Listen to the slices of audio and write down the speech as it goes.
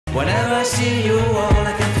Whenever I see you, all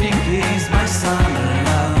I can think is my summer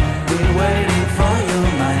love. Been waiting for you,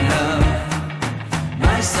 my love.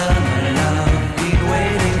 My summer love. Been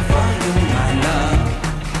waiting for you, my love.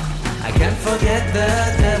 I can't forget the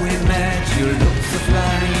day we met. You looked so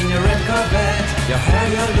fly in your red Corvette. Your hair,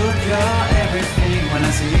 your look, your everything. When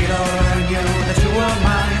I see it all, I knew that you were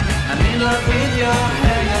mine. I'm in love with your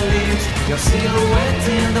hair, your lips, your silhouette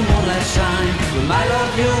in the moonlight shine. With my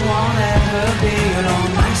love you won't ever be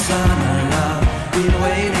alone. My summer love, been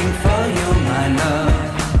waiting for you, my love.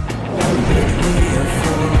 Make me a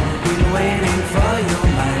fool, been waiting for you,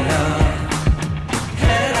 my love.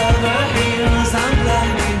 Head over heels, I'm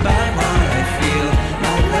blinded by what I feel.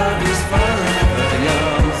 My love is forever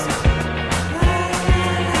yours.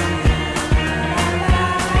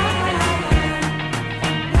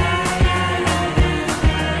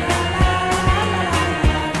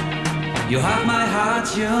 You have my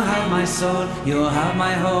heart, you have my soul, you have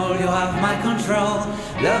my whole, you have my control.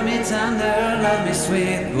 Love me tender, love me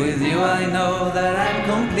sweet, with you I know that I'm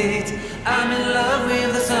complete. I'm in love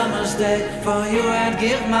with the summer's day, for you I'd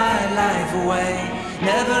give my life away.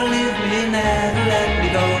 Never leave me, never let me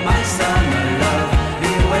go, my summer love.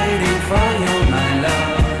 Been waiting for you, my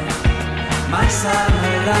love. My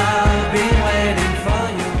summer love, been waiting for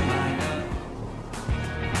you.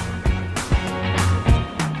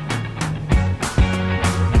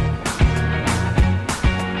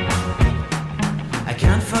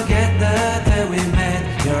 Forget the day we met.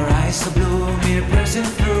 Your eyes so blue, me pressing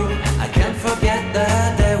through. I can't forget the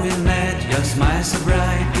day we met. Your smile so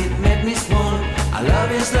bright, it made me swoon. Our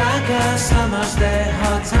love is like a summer's day,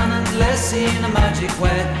 hot and endless in a magic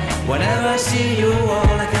way. Whenever I see you,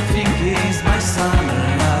 all I can think is my summer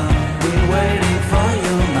love. Been waiting for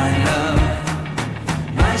you, my love.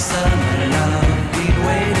 My summer love. Been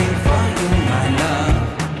waiting for you, my love.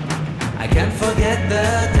 I can't forget the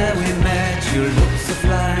day we met. You look so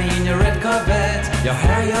fly in your red Corvette. Your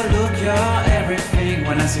hair, your look, your everything.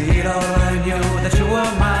 When I see it all, I knew that you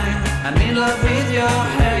were mine. I'm in love with your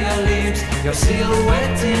hair, your lips, your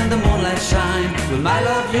silhouette in the moonlight shine. With my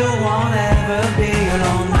love you won't ever be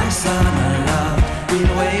alone. My summer love,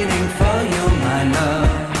 been waiting for you, my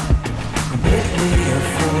love. Completely a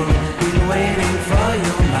fool, been waiting for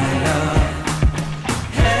you, my love.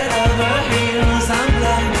 Head over heels, I'm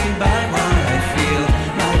blinded by what I feel.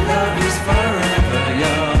 My love is forever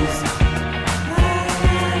yours.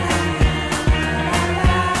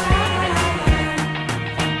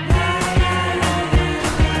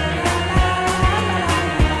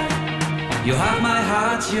 You have my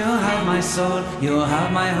heart, you have my soul, you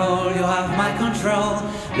have my whole, you have my control.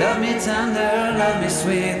 Love me tender, love me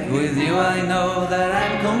sweet, with you I know that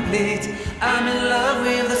I'm complete. I'm in love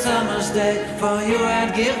with the summer's day, for you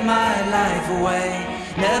I'd give my life away.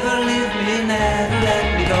 Never leave me, never let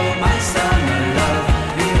me go, my summer love.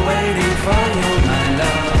 Been waiting for you, my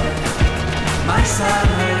love. My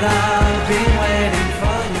summer love, been waiting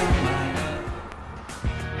for you, my love.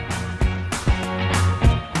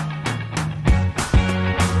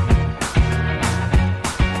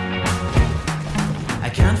 I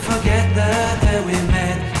can't forget the day we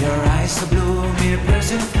met. Your eyes so blue, me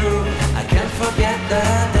pressing through. I can't forget the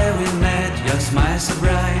day we met. Your smile so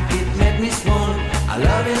bright, it made me swoon. Our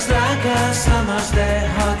love is like a summer's day,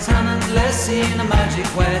 hot and endless in a magic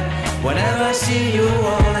way. Whenever I see you,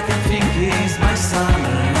 all I can think is my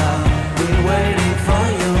summer love. Been waiting for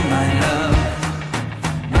you, my love.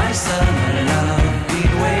 My summer love.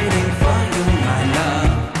 Been waiting for you, my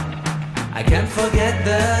love. I can't forget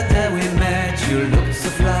the day we met. You looked so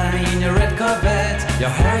fly in your red Corvette. Your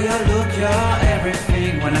hair, your look, your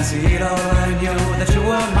everything. When I see it all, I knew that you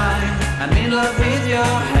were mine. I'm in love with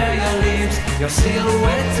your hair, your lips, your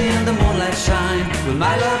silhouette in the moonlight shine. With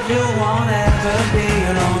my love you won't ever be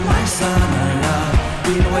alone. My summer love,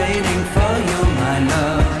 been waiting for you, my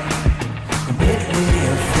love. Completely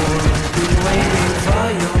a fool, been waiting for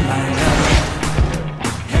you, my love.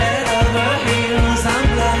 Head over heels, I'm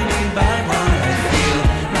blinded by what I feel.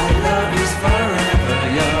 My love is forever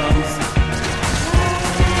yours.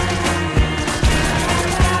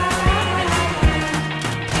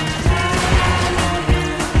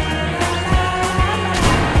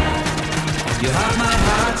 You have my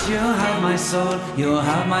heart, you have my soul, you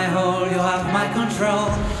have my whole, you have my control.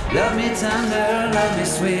 Love me tender, love me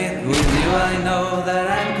sweet, with you I know that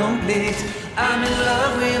I'm complete. I'm in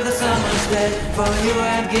love with the summer's day, for you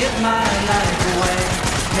I'd give my life away.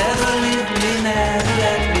 Never leave me, never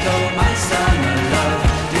let me go, my summer love.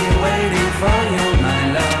 Been waiting for you, my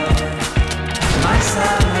love. My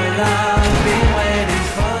summer love, been waiting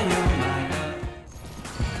for you, my love.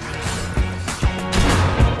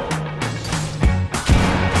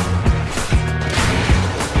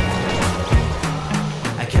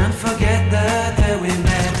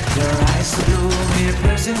 blue, me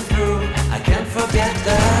pressing through. I can't forget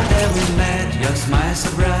the day we met. Your smile so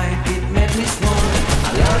bright, it made me swoon.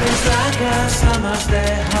 Our love is like a summer's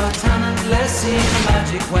day, hot and endless in a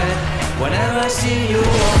magic way. Whenever I see you,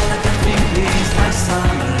 all I can think is my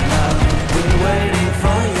summer love. Been waiting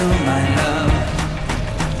for you, my love.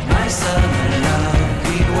 My summer love.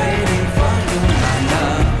 Been waiting for you, my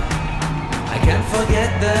love. I can't forget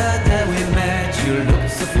the day we met. You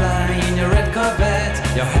looked so fly in your red Corvette.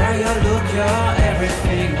 Your hair, your look, your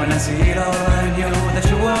everything. When I see it all, I knew that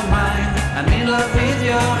you were mine. I'm in love with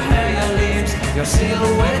your hair, your lips, your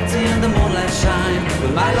silhouette in the moonlight shine.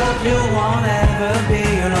 With my love, you won't ever be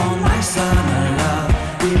alone. My summer love,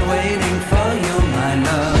 been waiting for you, my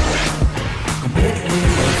love. Completely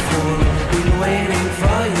a fool, been waiting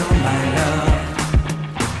for you, my love.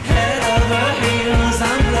 Head over heels,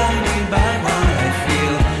 I'm blinded by what I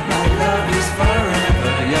feel. My love is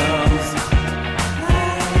forever yours.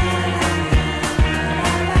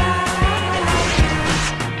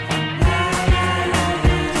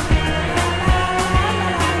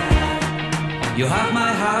 You have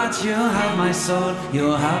my heart, you have my soul, you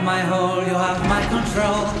have my whole, you have my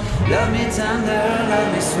control. Love me tender, love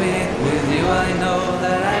me sweet. With you I know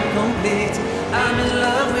that I'm complete. I'm in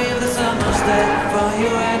love with the summer's day. For you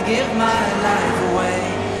I'd give my life away.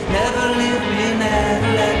 Never leave me, never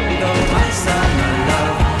let me go. My summer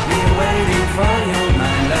love, been waiting for you,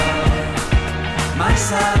 my love. My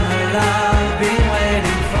summer love, been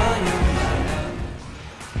waiting for you.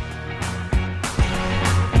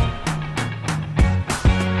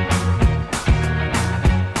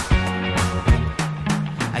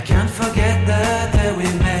 I can't forget the day we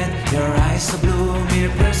met. Your eyes so blue, me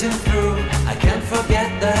pressing through. I can't forget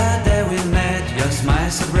the day we met. Your smile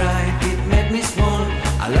so bright, it made me swoon.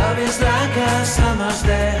 Our love is like a summer's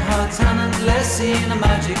day, hot and endless in a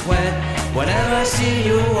magic way. Whenever I see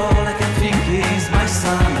you, all I can think is my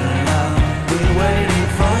summer love. Been waiting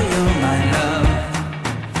for you, my love.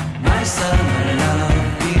 My summer love.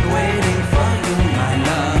 Been waiting for you, my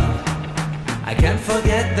love. I can't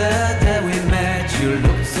forget the day we met. You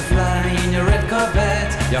looked so fly in your red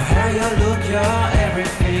Corvette. Your hair, your look, your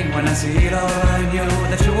everything. When I see it all, I knew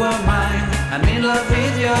that you were mine. I'm in love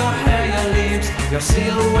with your hair, your lips, your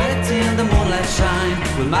silhouette in the moonlight shine.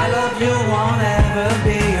 With my love, you won't ever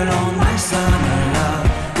be alone. My summer love,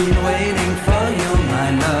 been waiting for you, my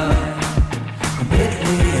love.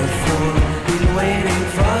 Completely a fool, been waiting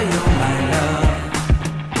for you, my love.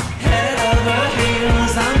 Head over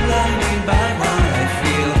heels, I'm blinded by what I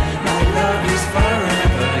feel. My love is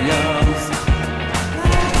forever yours.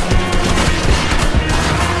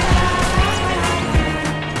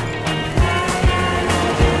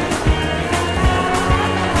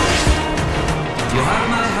 You have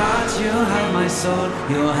my heart, you have my soul,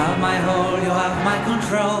 you have my whole, you have my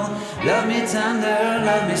control. Love me tender,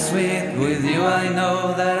 love me sweet. With you I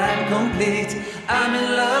know that I'm complete. I'm in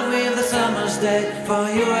love with the summer's day. For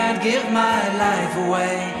you I'd give my life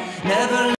away. Never